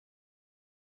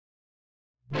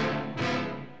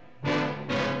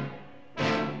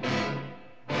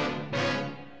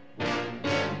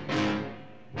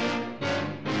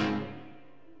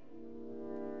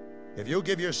If you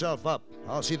give yourself up,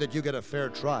 I'll see that you get a fair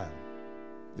trial.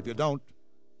 If you don't,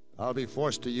 I'll be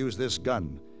forced to use this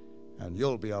gun, and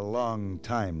you'll be a long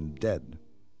time dead.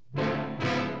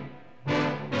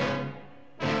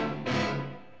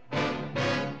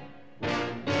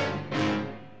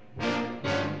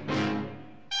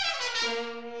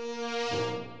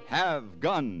 Have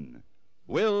Gun,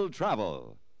 Will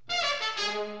Travel.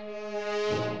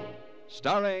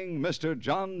 Starring Mr.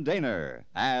 John Dehner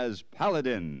as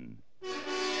Paladin.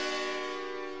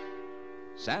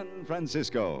 San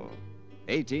Francisco,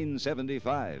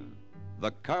 1875.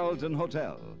 The Carlton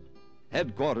Hotel,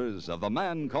 headquarters of the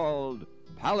man called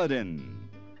Paladin.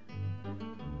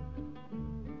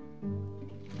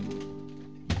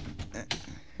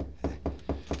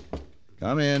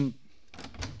 Come in.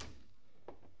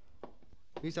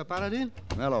 Mr. Paladin?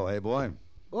 Hello, hey boy.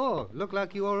 Oh, look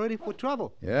like you are ready for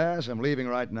trouble. Yes, I'm leaving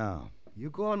right now. You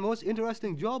go on most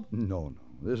interesting job? No.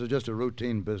 This is just a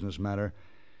routine business matter.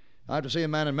 I have to see a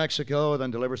man in Mexico,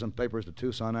 then deliver some papers to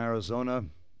Tucson, Arizona.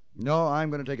 No, I'm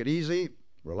going to take it easy,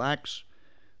 relax,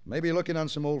 maybe look in on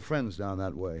some old friends down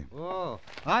that way. Oh,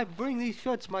 I bring these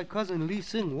shirts my cousin Lee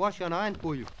Sing wash and iron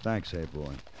for you. Thanks, hey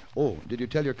boy. Oh, did you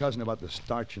tell your cousin about the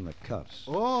starch in the cuffs?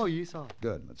 Oh, yes, sir.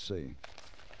 Good, let's see.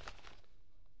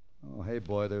 Oh, hey,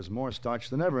 boy, there's more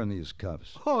starch than ever in these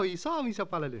cuffs. Oh, yes, sir, Mr.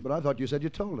 Paladin. But I thought you said you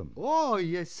told him. Oh,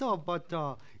 yes, sir, but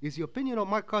it's the opinion of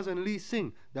my cousin Lee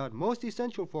Sing that most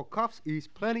essential for cuffs is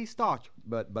plenty starch.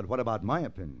 But what about my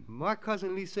opinion? My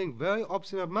cousin Lee Sing, very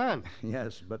obstinate man.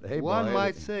 Yes, but hey, boy... One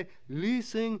might say Lee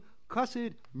Sing,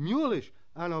 cussed, mulish,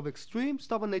 and of extreme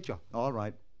stubborn nature. All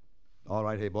right,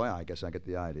 hey, boy, I guess I get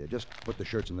the idea. Just put the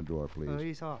shirts in the drawer, please.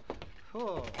 Yes, sir.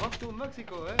 Oh, off to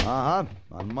Mexico, eh? Uh-huh,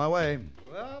 on my way.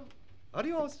 Well,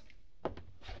 adios.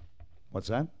 What's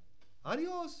that?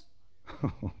 Adios.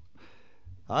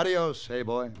 Adios, hey,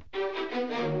 boy.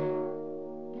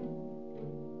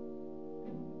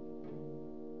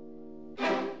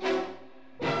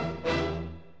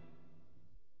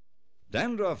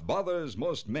 Dandruff bothers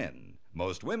most men,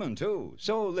 most women too,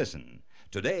 so listen.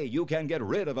 Today you can get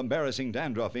rid of embarrassing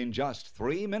dandruff in just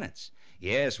 3 minutes.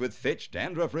 Yes, with Fitch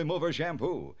Dandruff Remover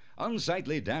Shampoo.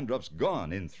 Unsightly dandruff's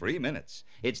gone in 3 minutes.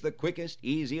 It's the quickest,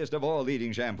 easiest of all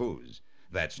leading shampoos.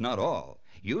 That's not all.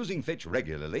 Using Fitch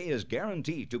regularly is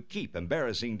guaranteed to keep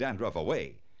embarrassing dandruff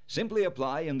away. Simply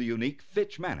apply in the unique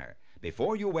Fitch manner.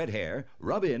 Before you wet hair,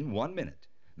 rub in 1 minute.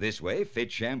 This way,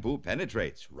 Fitch shampoo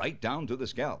penetrates right down to the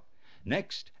scalp.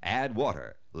 Next, add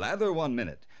water. Lather 1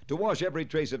 minute to wash every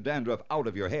trace of dandruff out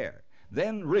of your hair.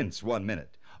 Then rinse 1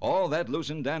 minute. All that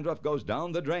loosened dandruff goes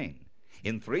down the drain.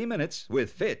 In 3 minutes,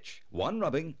 with Fitch, 1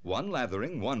 rubbing, 1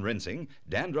 lathering, 1 rinsing,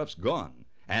 dandruff's gone.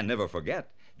 And never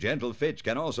forget, gentle Fitch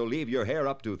can also leave your hair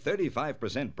up to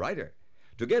 35% brighter.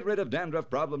 To get rid of dandruff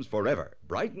problems forever,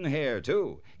 brighten hair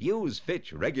too, use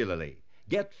Fitch regularly.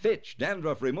 Get Fitch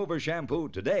Dandruff Remover Shampoo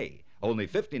today, only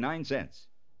 59 cents.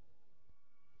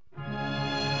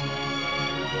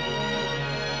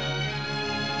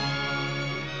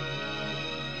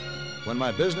 When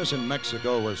my business in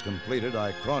Mexico was completed,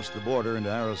 I crossed the border into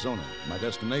Arizona. My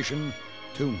destination,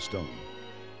 Tombstone.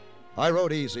 I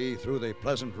rode easy through the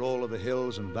pleasant roll of the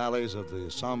hills and valleys of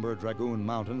the somber Dragoon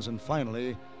Mountains and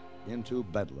finally into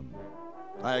Bedlam.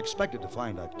 I expected to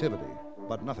find activity,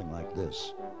 but nothing like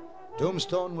this.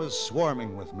 Tombstone was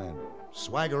swarming with men,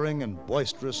 swaggering and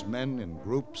boisterous men in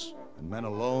groups and men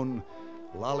alone,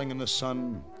 lolling in the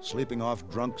sun, sleeping off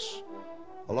drunks.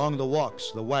 Along the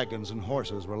walks, the wagons and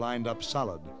horses were lined up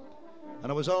solid, and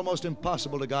it was almost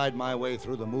impossible to guide my way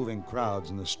through the moving crowds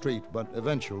in the street, but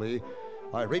eventually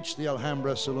I reached the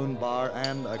Alhambra Saloon Bar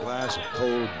and a glass of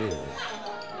cold beer.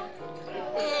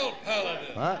 Well,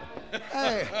 Paladin. What?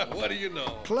 Hey. What do you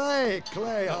know? Clay,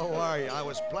 how are you? I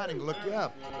was planning to look you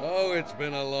up. Oh, it's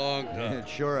been a long time. It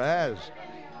sure has.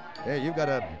 Hey, you've got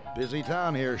a busy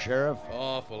town here, Sheriff.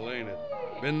 Awful, ain't it?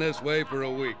 Been this way for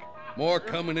a week. More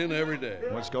coming in every day.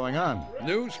 What's going on?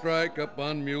 New strike up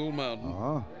on Mule Mountain.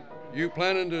 Uh-huh. You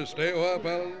planning to stay a while,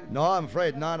 Paladin? No, I'm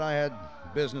afraid not. I had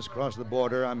business across the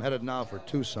border. I'm headed now for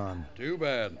Tucson. Too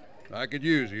bad. I could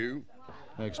use you.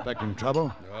 Expecting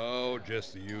trouble? Oh,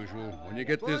 just the usual. When you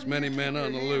get this many men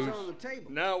on the loose.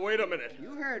 Now, wait a minute.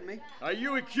 You heard me. Are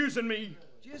you accusing me?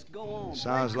 Just go on.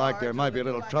 Sounds like there might be a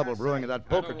little trouble brewing at that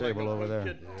poker table over there.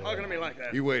 Kid talking to me like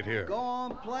that. You wait here. Go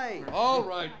on, play. All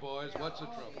right, boys. What's the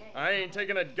trouble? I ain't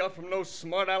taking a guff from no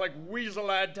smart aleck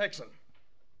weasel-eyed Texan.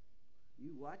 You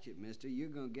watch it, mister. You're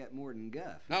going to get more than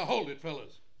guff. Now, hold it,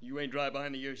 fellas. You ain't dry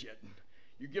behind the ears yet.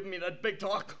 You giving me that big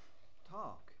talk?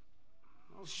 Talk?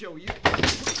 I'll show you.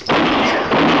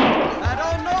 Now,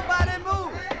 don't nobody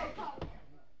move.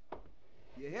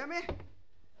 You hear me?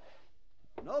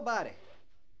 Nobody.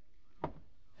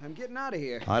 I'm getting out of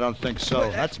here. I don't think so.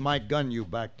 That's my gun you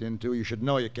backed into. You should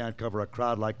know you can't cover a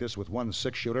crowd like this with one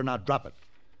six-shooter. Now drop it.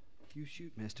 You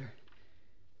shoot, mister.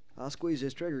 I'll squeeze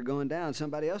this trigger going down.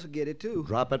 Somebody else will get it, too.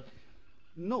 Drop it.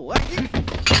 No, I can't.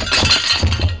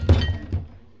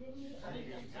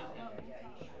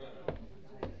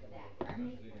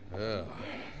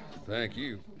 Thank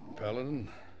you, Paladin.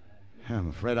 I'm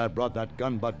afraid I brought that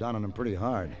gun butt down on him pretty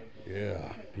hard.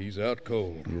 Yeah, he's out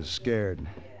cold. He was scared.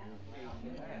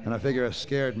 And I figure a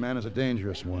scared man is a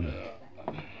dangerous one.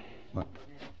 What?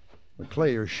 Well,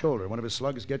 Clay, your shoulder. One of his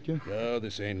slugs get you? No,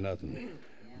 this ain't nothing.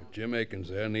 But Jim Akins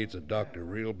there needs a doctor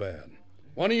real bad.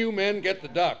 One of you men get the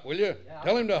doc, will you?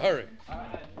 Tell him to hurry.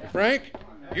 Frank,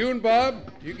 you and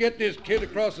Bob, you get this kid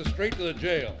across the street to the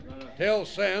jail. Tell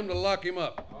Sam to lock him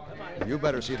up. You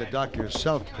better see the doc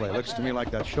yourself, Clay. Looks to me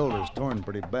like that shoulder's torn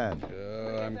pretty bad.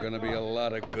 I'm gonna be a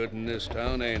lot of good in this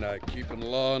town, ain't I? Keeping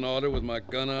law and order with my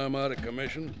gun arm out of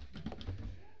commission.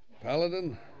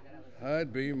 Paladin,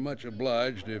 I'd be much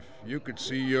obliged if you could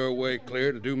see your way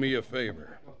clear to do me a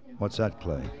favor. What's that,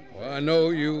 Clay? Well, I know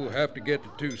you have to get to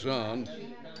Tucson,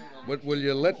 but will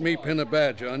you let me pin a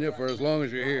badge on you for as long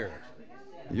as you're here?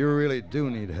 You really do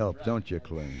need help, don't you,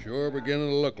 Clay? Sure beginning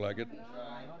to look like it.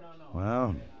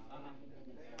 Well,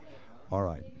 all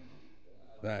right.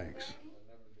 Thanks.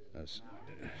 As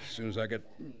soon as I get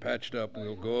patched up,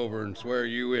 we'll go over and swear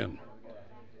you in.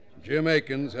 Jim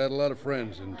Akins had a lot of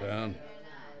friends in town.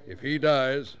 If he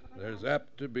dies, there's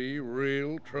apt to be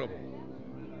real trouble.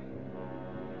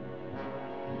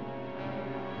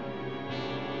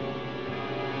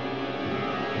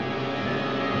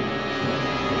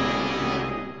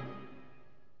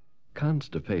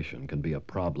 Constipation can be a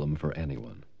problem for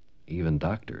anyone, even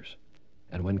doctors.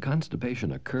 And when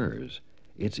constipation occurs,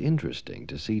 it's interesting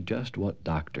to see just what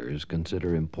doctors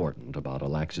consider important about a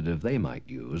laxative they might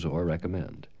use or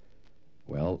recommend.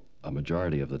 Well, a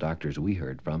majority of the doctors we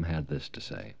heard from had this to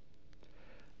say.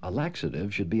 A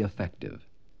laxative should be effective,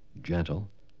 gentle,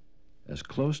 as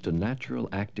close to natural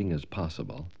acting as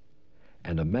possible,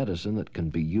 and a medicine that can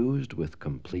be used with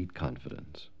complete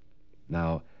confidence.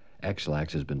 Now,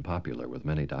 X-Lax has been popular with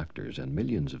many doctors and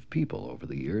millions of people over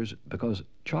the years because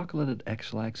chocolated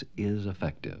X-Lax is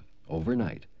effective.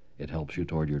 Overnight, it helps you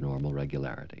toward your normal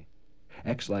regularity.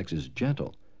 X-Lax is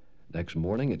gentle. Next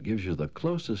morning, it gives you the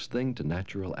closest thing to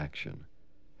natural action.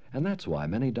 And that's why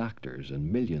many doctors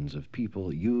and millions of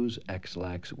people use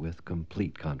X-Lax with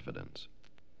complete confidence.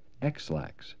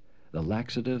 X-Lax, the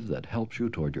laxative that helps you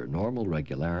toward your normal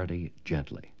regularity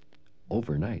gently,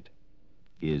 overnight.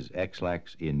 Is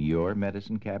X-Lax in your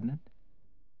medicine cabinet?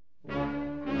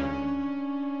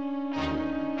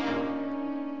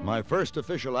 My first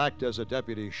official act as a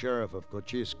deputy sheriff of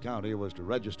Cochise County was to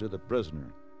register the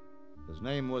prisoner. His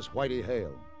name was Whitey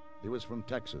Hale. He was from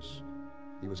Texas.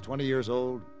 He was 20 years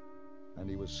old, and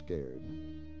he was scared.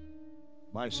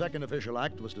 My second official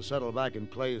act was to settle back in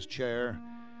Clay's chair,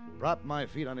 prop my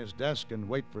feet on his desk, and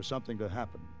wait for something to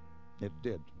happen. It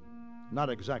did.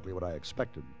 Not exactly what I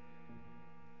expected.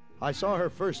 I saw her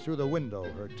first through the window,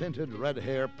 her tinted red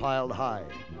hair piled high,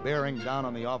 bearing down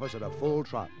on the office at a full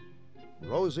trot.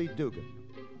 Rosie Dugan,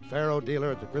 faro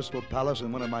dealer at the Crystal Palace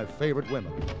and one of my favorite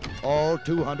women. All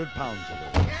 200 pounds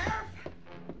of her.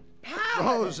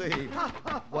 Rosie!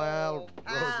 Well,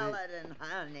 Rosie... Paladin,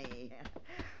 honey.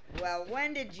 Well,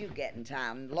 when did you get in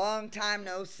town? Long time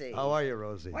no see. How are you,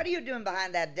 Rosie? What are you doing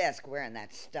behind that desk wearing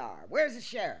that star? Where's the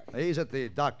sheriff? He's at the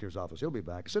doctor's office. He'll be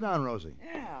back. Sit down, Rosie.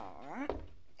 Yeah, all right.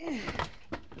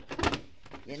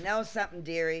 You know something,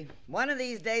 dearie? One of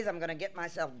these days I'm going to get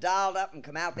myself dolled up and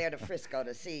come out there to Frisco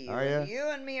to see you. Are you? And you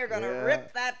and me are going to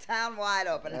rip that town wide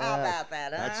open. How about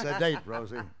that, huh? That's the date,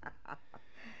 Rosie.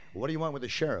 What do you want with the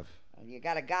sheriff? Well, you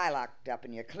got a guy locked up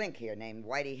in your clink here named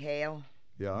Whitey Hale.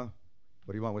 Yeah?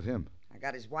 What do you want with him? I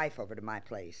got his wife over to my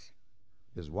place.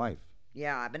 His wife?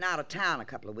 Yeah, I've been out of town a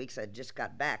couple of weeks. I just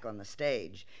got back on the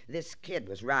stage. This kid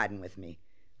was riding with me.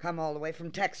 Come all the way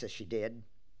from Texas, she did.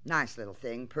 Nice little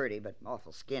thing, pretty, but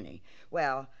awful skinny.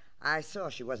 Well, I saw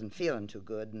she wasn't feeling too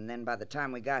good, and then by the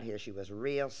time we got here, she was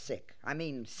real sick. I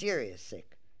mean, serious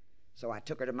sick. So I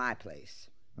took her to my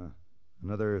place.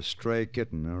 Another stray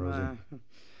kitten, huh, Rosie?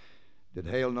 Did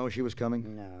Hale know she was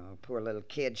coming? No, poor little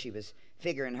kid. She was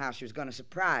figuring how she was going to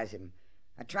surprise him.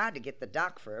 I tried to get the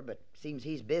doc for her, but seems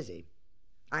he's busy.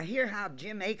 I hear how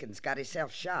Jim Akins got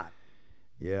himself shot.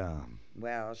 Yeah.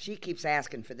 Well, she keeps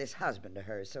asking for this husband of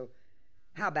hers, so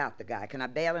how about the guy? Can I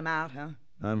bail him out, huh?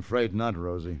 I'm afraid not,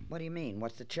 Rosie. What do you mean?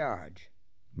 What's the charge?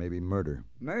 Maybe murder.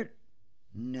 Murder?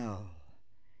 No.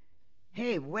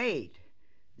 Hey, wait.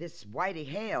 This Whitey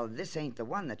Hale, this ain't the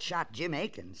one that shot Jim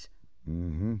Akins.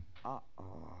 Mm-hmm.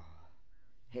 Uh-oh.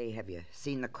 Hey, have you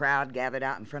seen the crowd gathered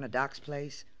out in front of Doc's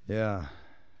place? Yeah.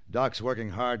 Doc's working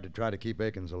hard to try to keep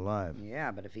Akins alive.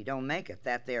 Yeah, but if he don't make it,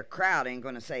 that there crowd ain't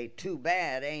gonna say too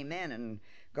bad, amen, and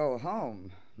go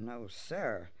home. No,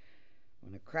 sir.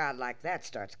 When a crowd like that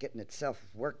starts getting itself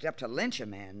worked up to lynch a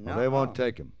man, no. Well, they won't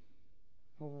take him.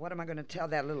 Well, what am I gonna tell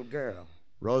that little girl?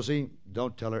 Rosie,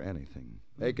 don't tell her anything.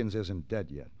 Akins isn't dead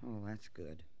yet. Oh, that's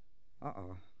good.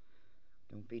 Uh-oh.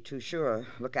 Don't be too sure.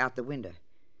 Look out the window.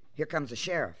 Here comes the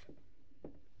sheriff.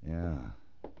 Yeah.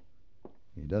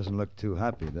 He doesn't look too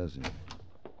happy, does he?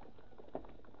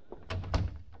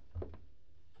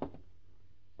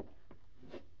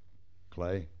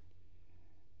 Clay?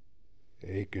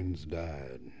 Akins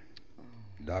died.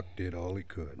 Doc did all he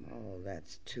could. Oh,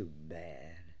 that's too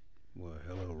bad. Well,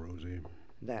 hello, Rosie.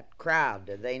 That crowd,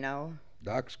 do they know?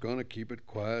 Doc's gonna keep it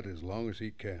quiet as long as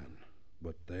he can,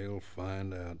 but they'll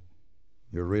find out.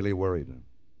 You're really worried?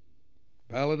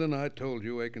 Paladin, I told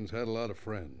you Akins had a lot of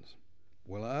friends.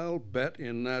 Well, I'll bet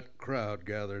in that crowd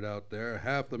gathered out there,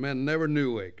 half the men never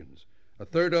knew Akins. A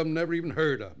third of them never even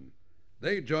heard of him.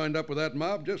 They joined up with that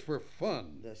mob just for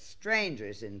fun. The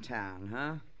strangers in town,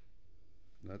 huh?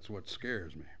 That's what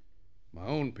scares me. My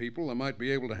own people I might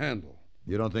be able to handle.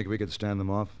 You don't think we could stand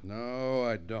them off? No,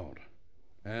 I don't.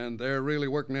 And they're really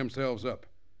working themselves up.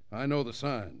 I know the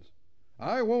signs.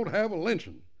 I won't have a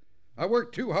lynching. I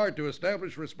worked too hard to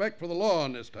establish respect for the law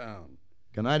in this town.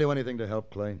 Can I do anything to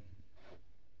help, Clay?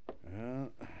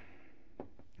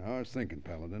 I was thinking,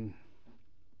 Paladin.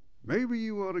 Maybe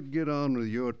you ought to get on with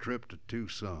your trip to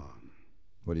Tucson.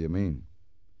 What do you mean?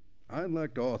 I'd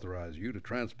like to authorize you to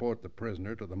transport the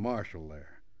prisoner to the marshal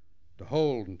there, to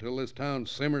hold until this town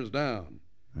simmers down.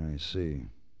 I see.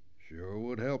 Sure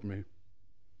would help me,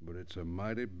 but it's a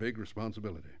mighty big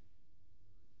responsibility.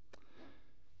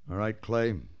 All right,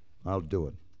 Clay, I'll do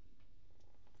it.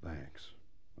 Thanks.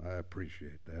 I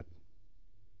appreciate that.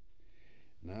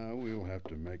 Now we'll have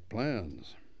to make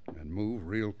plans and move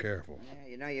real careful.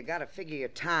 Yeah, you know, you gotta figure your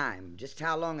time, just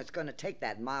how long it's gonna take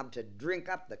that mob to drink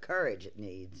up the courage it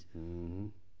needs. Mm-hmm.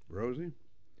 Rosie,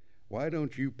 why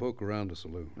don't you poke around the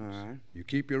saloons? All right. You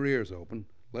keep your ears open.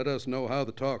 Let us know how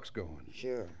the talk's going.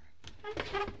 Sure.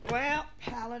 Well,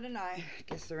 Paladin, I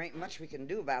guess there ain't much we can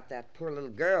do about that poor little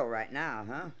girl right now,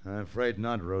 huh? I'm afraid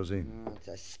not, Rosie. Oh, it's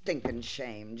a stinking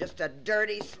shame. Just a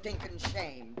dirty, stinking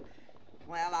shame.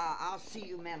 Well, I'll see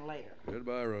you men later.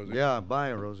 Goodbye, Rosie. Yeah,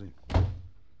 bye, Rosie.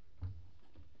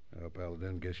 Well,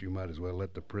 Paladin, guess you might as well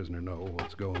let the prisoner know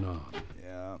what's going on.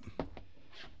 Yeah,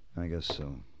 I guess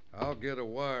so. I'll get a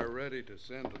wire ready to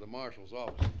send to the marshal's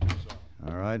office in Tucson.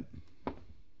 All right.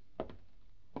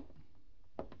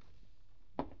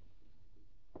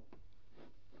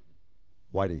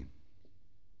 Whitey.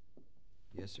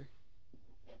 Yes, sir?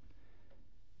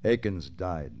 Akins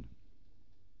died.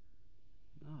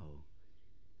 No.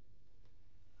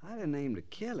 I didn't aim to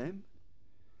kill him.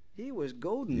 He was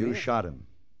Goldin. You shot him.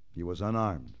 He was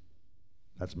unarmed.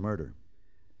 That's murder.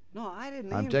 No, I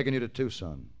didn't I'm aim... taking you to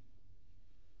Tucson.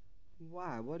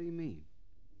 Why? What do you mean?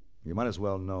 You might as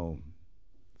well know.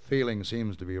 Feeling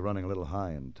seems to be running a little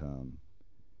high in town.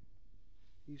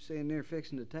 You saying they're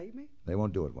fixing to take me? They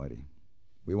won't do it, Whitey.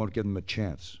 We won't give them a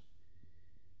chance.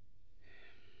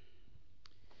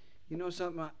 You know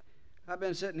something? I've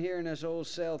been sitting here in this old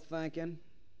cell thinking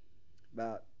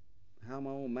about how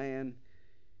my old man,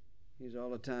 he's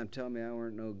all the time telling me I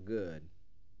weren't no good.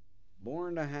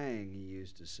 Born to hang, he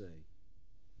used to say.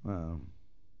 Well,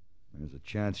 there's a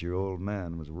chance your old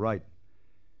man was right.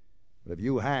 But if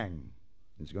you hang,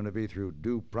 it's going to be through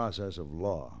due process of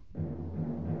law.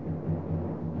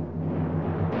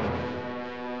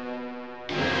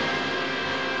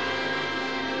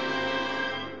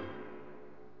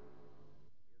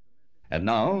 And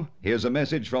now, here's a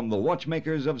message from the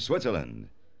watchmakers of Switzerland.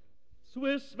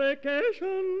 Swiss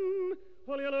vacation,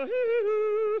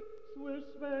 Swiss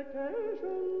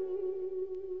vacation.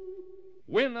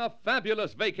 Win a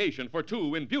fabulous vacation for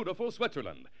two in beautiful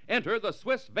Switzerland. Enter the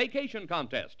Swiss Vacation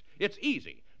Contest. It's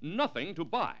easy, nothing to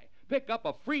buy. Pick up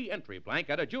a free entry blank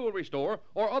at a jewelry store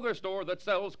or other store that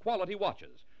sells quality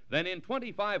watches. Then in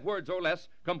 25 words or less,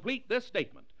 complete this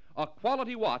statement. A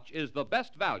quality watch is the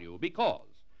best value because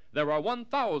there are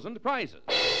 1,000 prizes.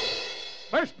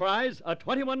 First prize, a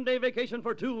 21-day vacation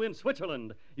for two in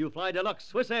Switzerland. You fly deluxe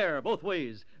Swiss Air both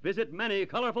ways. Visit many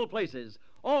colorful places.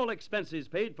 All expenses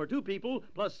paid for two people,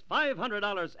 plus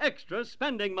 $500 extra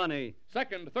spending money.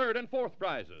 Second, third, and fourth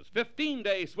prizes,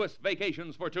 15-day Swiss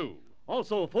vacations for two.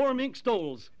 Also, 4 mink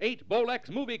stoles, 8 Bolex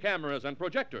movie cameras and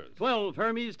projectors, 12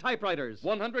 Hermes typewriters,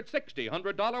 160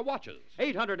 $100 watches,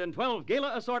 812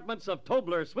 gala assortments of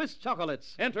Tobler Swiss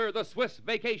chocolates. Enter the Swiss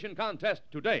Vacation Contest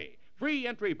today. Free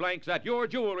entry blanks at your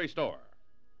jewelry store.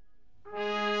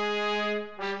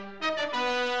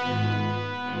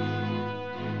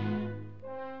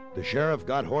 The sheriff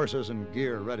got horses and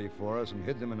gear ready for us and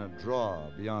hid them in a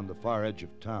draw beyond the far edge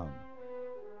of town.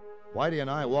 Whitey and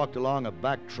I walked along a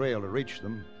back trail to reach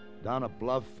them, down a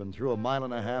bluff and through a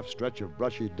 1.5-mile stretch of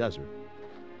brushy desert.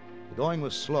 The going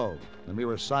was slow, and we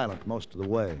were silent most of the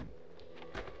way.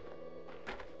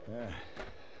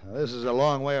 Now, this is a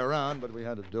long way around, but we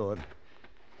had to do it.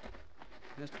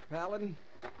 Mr. Paladin,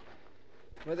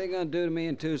 what are they going to do to me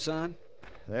in Tucson?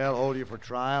 They'll hold you for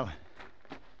trial.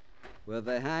 Will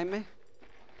they hang me?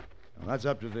 Well, that's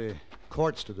up to the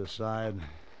courts to decide.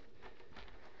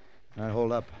 All right,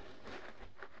 hold up.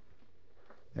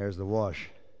 There's the wash.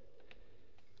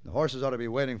 The horses ought to be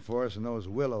waiting for us in those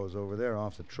willows over there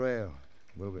off the trail.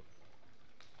 We'll be...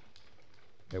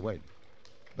 Hey, wait.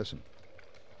 Listen.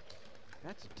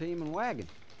 That's a team and wagon.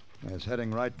 It's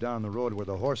heading right down the road where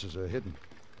the horses are hidden.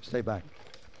 Stay back.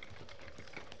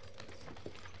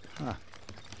 Ah.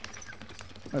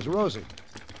 There's Rosie.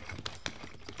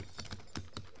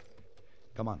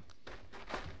 Come on.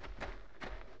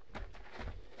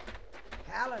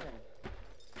 Paladin,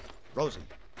 Rosie.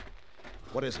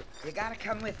 What is it? you gotta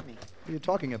come with me. What are you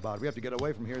talking about? We have to get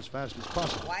away from here as fast as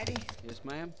possible. Whitey, Yes,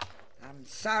 ma'am? I'm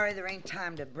sorry there ain't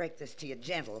time to break this to you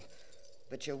gentle,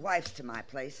 but your wife's to my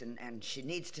place, and she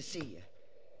needs to see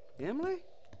you. Emily?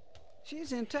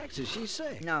 She's in Texas. She's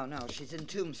sick. No, she's in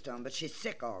Tombstone, but she's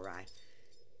sick all right.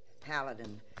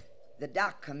 Paladin, the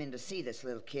doc come in to see this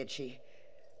little kid. She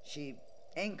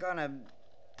ain't gonna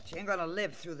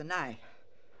live through the night.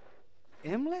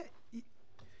 Emily?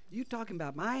 You talking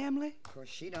about my Emily? Of course,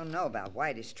 she don't know about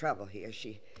Whitey's trouble here.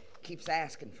 She keeps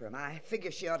asking for him. I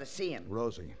figure she ought to see him.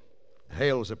 Rosie,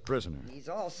 Hale's a prisoner. He's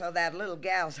also that little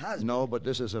gal's husband. No, but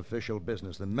this is official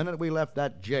business. The minute we left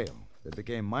that jail, it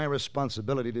became my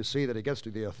responsibility to see that he gets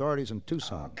to the authorities in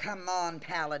Tucson. Oh, come on,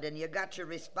 Paladin. You got your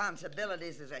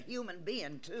responsibilities as a human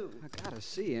being, too. I gotta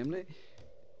see Emily.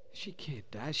 She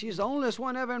can't die. She's the only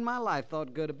one ever in my life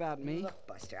thought good about me. Look,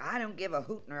 Buster, I don't give a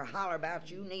hoot nor a holler about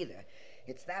you neither.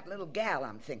 It's that little gal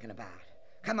I'm thinking about.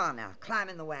 Come on now, climb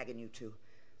in the wagon, you two.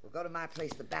 We'll go to my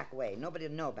place the back way.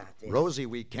 Nobody'll know about this. Rosie,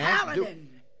 we can't Paladin!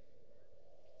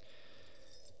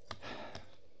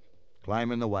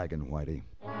 Climb in the wagon, Whitey.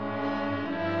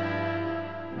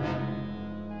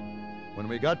 When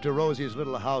we got to Rosie's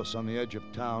little house on the edge of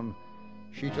town,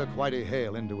 she took Whitey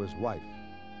Hale into his wife.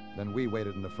 Then we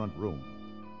waited in the front room.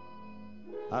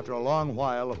 After a long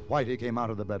while, Whitey came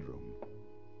out of the bedroom.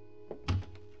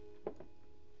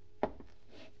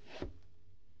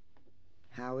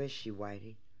 How is she,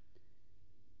 Whitey?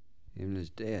 Emily's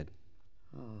dead.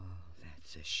 Oh,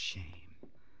 that's a shame.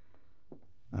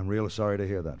 I'm real sorry to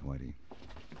hear that, Whitey.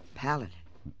 Paladin.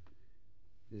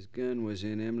 His gun was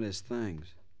in Emily's things.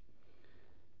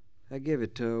 I gave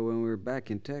it to her when we were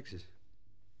back in Texas.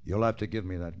 You'll have to give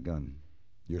me that gun.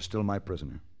 You're still my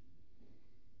prisoner.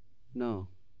 No.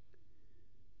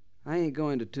 I ain't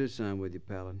going to Tucson with you,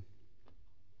 Paladin.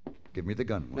 Give me the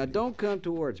gun, Whitey. Now, don't come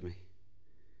towards me.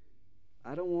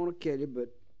 I don't want to kill you,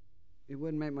 but it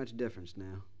wouldn't make much difference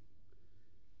now.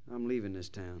 I'm leaving this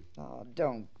town. Oh,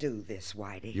 don't do this,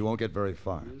 Whitey. You won't get very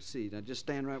far. You'll see. Now, just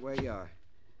stand right where you are.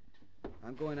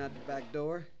 I'm going out the back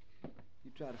door.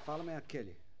 You try to follow me, I'll kill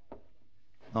you.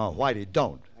 Oh, Whitey,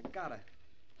 don't. I gotta.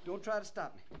 Don't try to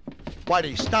stop me.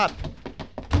 Whitey, stop!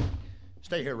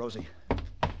 Stay here, Rosie.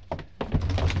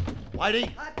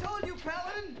 Whitey? I told you,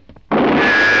 Paladin!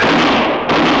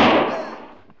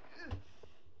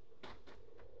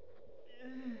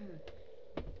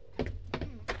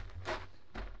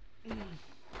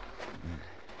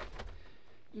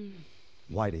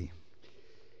 Whitey,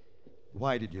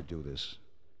 why did you do this?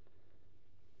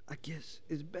 I guess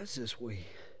it's best this way.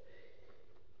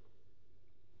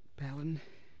 Paladin,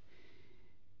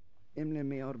 Emily and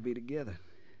me ought to be together.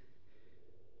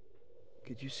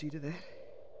 Could you see to that?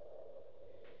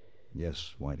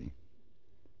 Yes, Whitey.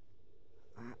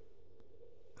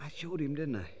 I showed him,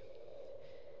 didn't I?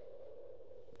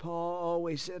 Pa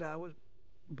always said I was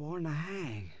born to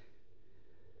hang.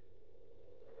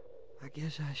 I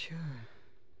guess I sure.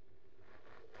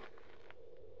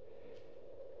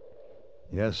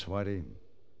 Yes, Whitey.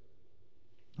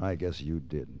 I guess you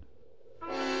did.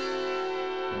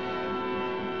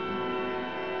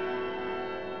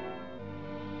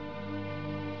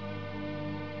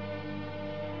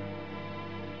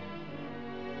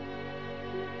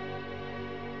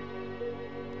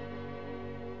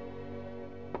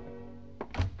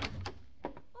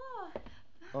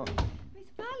 Oh. Miss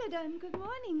Paladin, good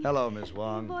morning. Hello, Miss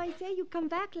Wong. The boy say you come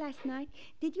back last night.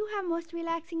 Did you have most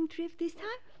relaxing trip this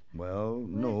time? Well,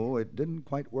 no, it didn't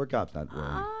quite work out that way.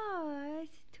 Oh,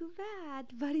 it's too bad.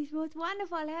 But it's most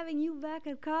wonderful having you back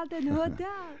at Carlton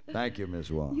Hotel. Thank you, Miss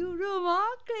Wong. Your room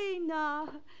all clean now.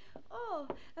 Oh,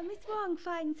 Miss Wong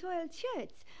find soiled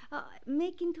shirts.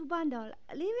 Make into bundle.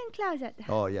 Leave in closet.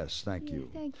 Oh, yes, thank you.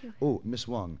 Thank you. Oh, Miss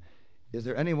Wong, is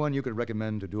there anyone you could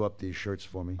recommend to do up these shirts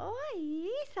for me? Oh,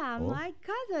 yes, Oh? my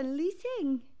cousin, Lee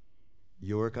Sing.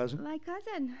 Your cousin? My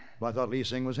cousin. Well, I thought Lee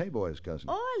Sing was Hayboy's cousin.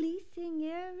 Oh, Lee Sing,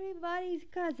 everybody's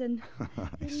cousin.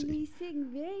 I see. Lee Sing,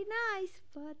 very nice,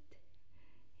 but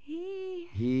he...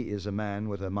 He is a man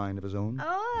with a mind of his own?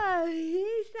 Oh,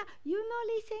 you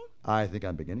know Lee Sing? I think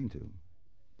I'm beginning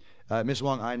to. Miss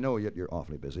Wong, I know you're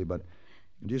awfully busy, but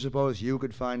do you suppose you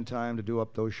could find time to do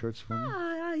up those shirts for me?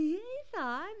 Oh, yes,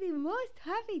 I'd be most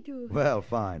happy to. Well,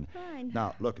 fine. Fine.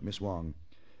 Now, look, Miss Wong,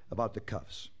 about the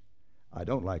cuffs. I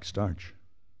don't like starch.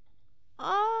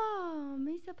 Oh,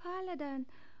 Mr. Paladin,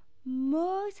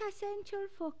 most essential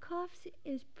for cuffs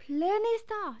is plenty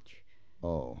starch.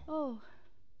 Oh. Oh.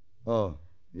 Oh,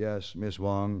 yes, Miss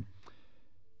Wong.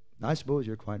 I suppose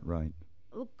you're quite right.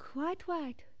 Oh, quite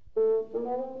right.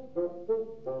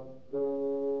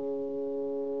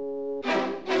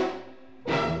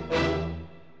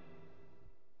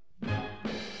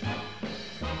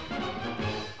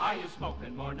 Are you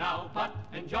smoking more now, but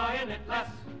enjoying it less?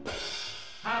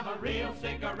 Have a real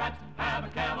cigarette, have a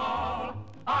Camel.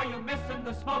 Are you missing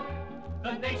the smoke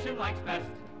the nation likes best?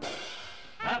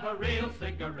 Have a real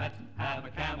cigarette, have a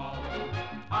Camel.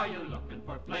 Are you looking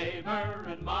for flavor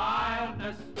and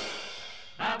mildness?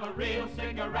 Have a real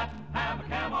cigarette, have a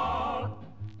Camel.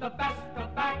 The best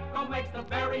tobacco makes the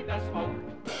very best smoke.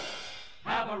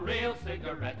 Have a real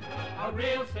cigarette, a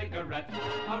real cigarette,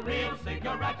 a real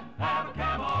cigarette, have a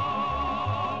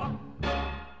Camel.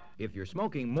 If you're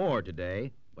smoking more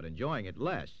today, but enjoying it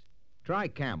less, try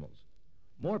Camels.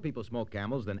 More people smoke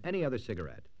Camels than any other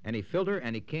cigarette. Any filter,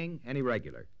 any king, any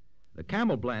regular. The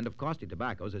Camel blend of caustic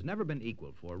tobaccos has never been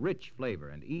equaled for rich flavor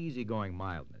and easygoing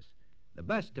mildness. The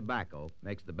best tobacco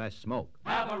makes the best smoke.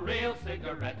 Have a real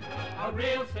cigarette, a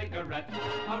real cigarette,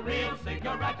 a real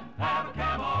cigarette, have a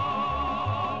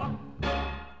Camel.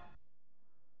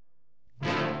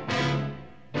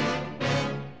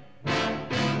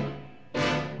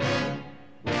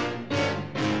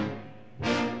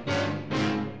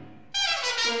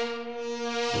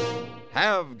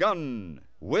 Have Gun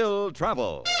Will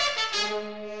Travel.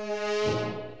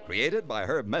 Created by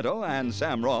Herb Meadow and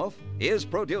Sam Rolfe, is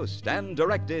produced and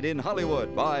directed in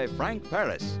Hollywood by Frank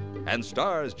Paris and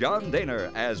stars John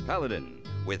Dehner as Paladin,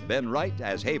 with Ben Wright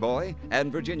as Hayboy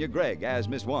and Virginia Gregg as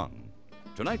Miss Wong.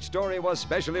 Tonight's story was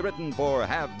specially written for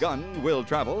Have Gun Will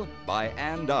Travel by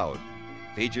Ann Doud.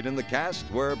 Featured in the cast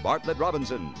were Bartlett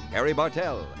Robinson, Harry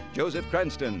Bartell, Joseph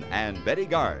Cranston, and Betty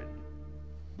Garde.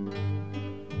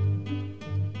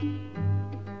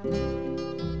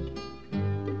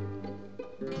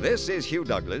 This is Hugh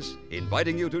Douglas,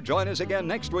 inviting you to join us again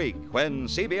next week when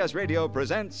CBS Radio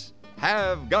presents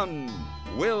Have Gun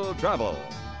Will Travel.